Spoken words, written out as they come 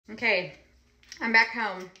Okay, I'm back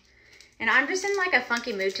home. And I'm just in like a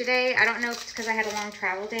funky mood today. I don't know if it's because I had a long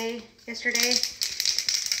travel day yesterday.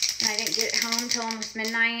 And I didn't get home till almost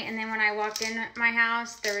midnight. And then when I walked in my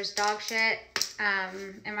house, there was dog shit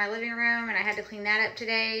in my living room. And I had to clean that up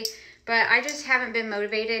today. But I just haven't been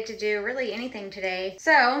motivated to do really anything today.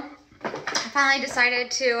 So I finally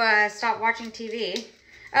decided to stop watching TV.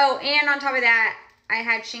 Oh, and on top of that, I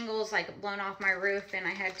had shingles like blown off my roof and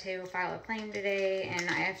I had to file a claim today, and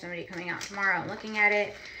I have somebody coming out tomorrow and looking at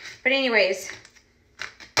it. But anyways,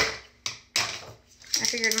 I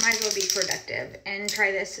figured I might as well be productive and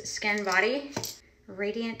try this Skin Body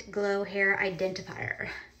Radiant Glow Hair Identifier.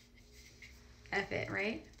 F it,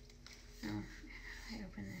 right? No, I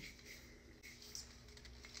open this.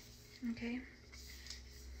 Okay.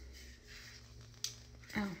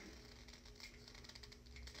 Oh.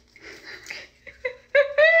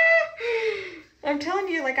 I'm telling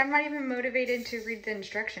you, like, I'm not even motivated to read the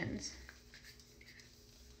instructions.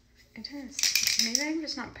 It is. Maybe I'm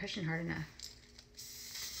just not pushing hard enough.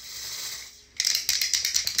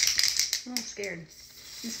 I'm a little scared.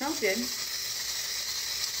 It smells good.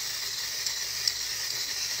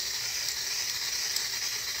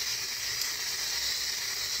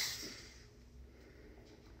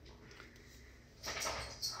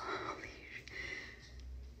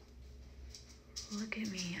 Look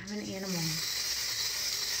at me. I'm an animal.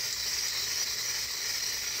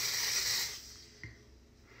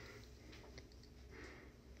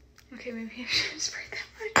 Okay, maybe I should spray that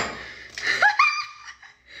much.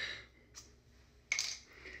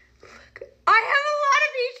 Look, I have a lot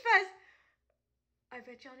of beach fuzz. I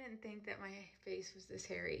bet y'all didn't think that my face was this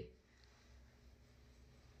hairy.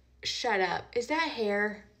 Shut up. Is that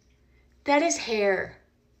hair? That is hair.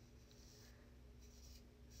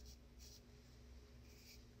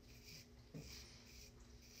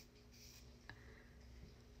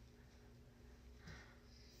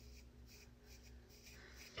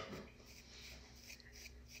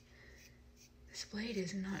 This blade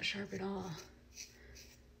is not sharp at all,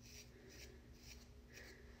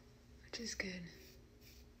 which is good.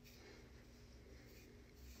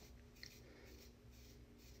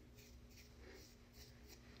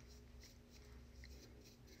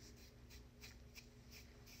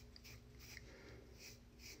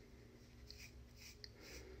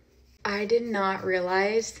 I did not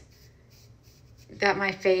realize that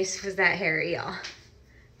my face was that hairy, y'all.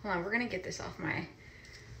 Hold on, we're gonna get this off my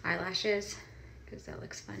eyelashes because that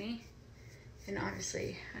looks funny. And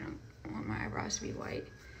obviously, I don't want my eyebrows to be white.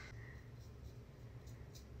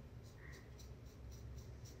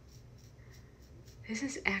 This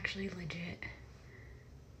is actually legit.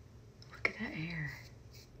 Look at that hair.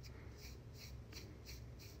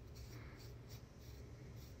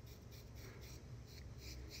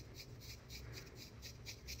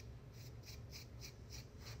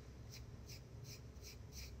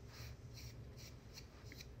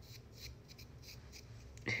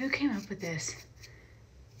 Who came up with this?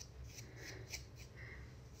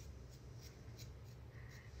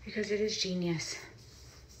 Because it is genius.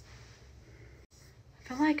 I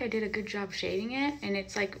feel like I did a good job shading it and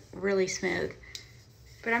it's like really smooth.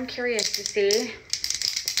 But I'm curious to see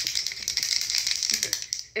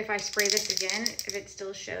if I spray this again, if it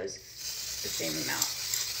still shows the same amount.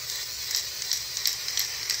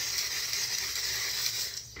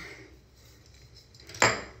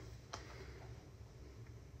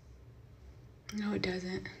 No, it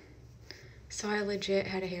doesn't. So I legit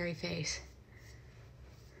had a hairy face.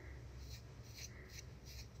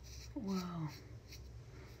 Whoa.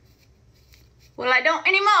 Well, I don't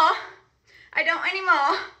anymore. I don't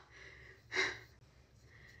anymore.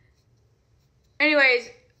 Anyways,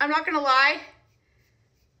 I'm not gonna lie.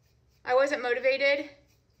 I wasn't motivated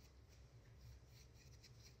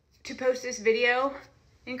to post this video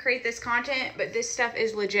and create this content, but this stuff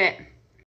is legit.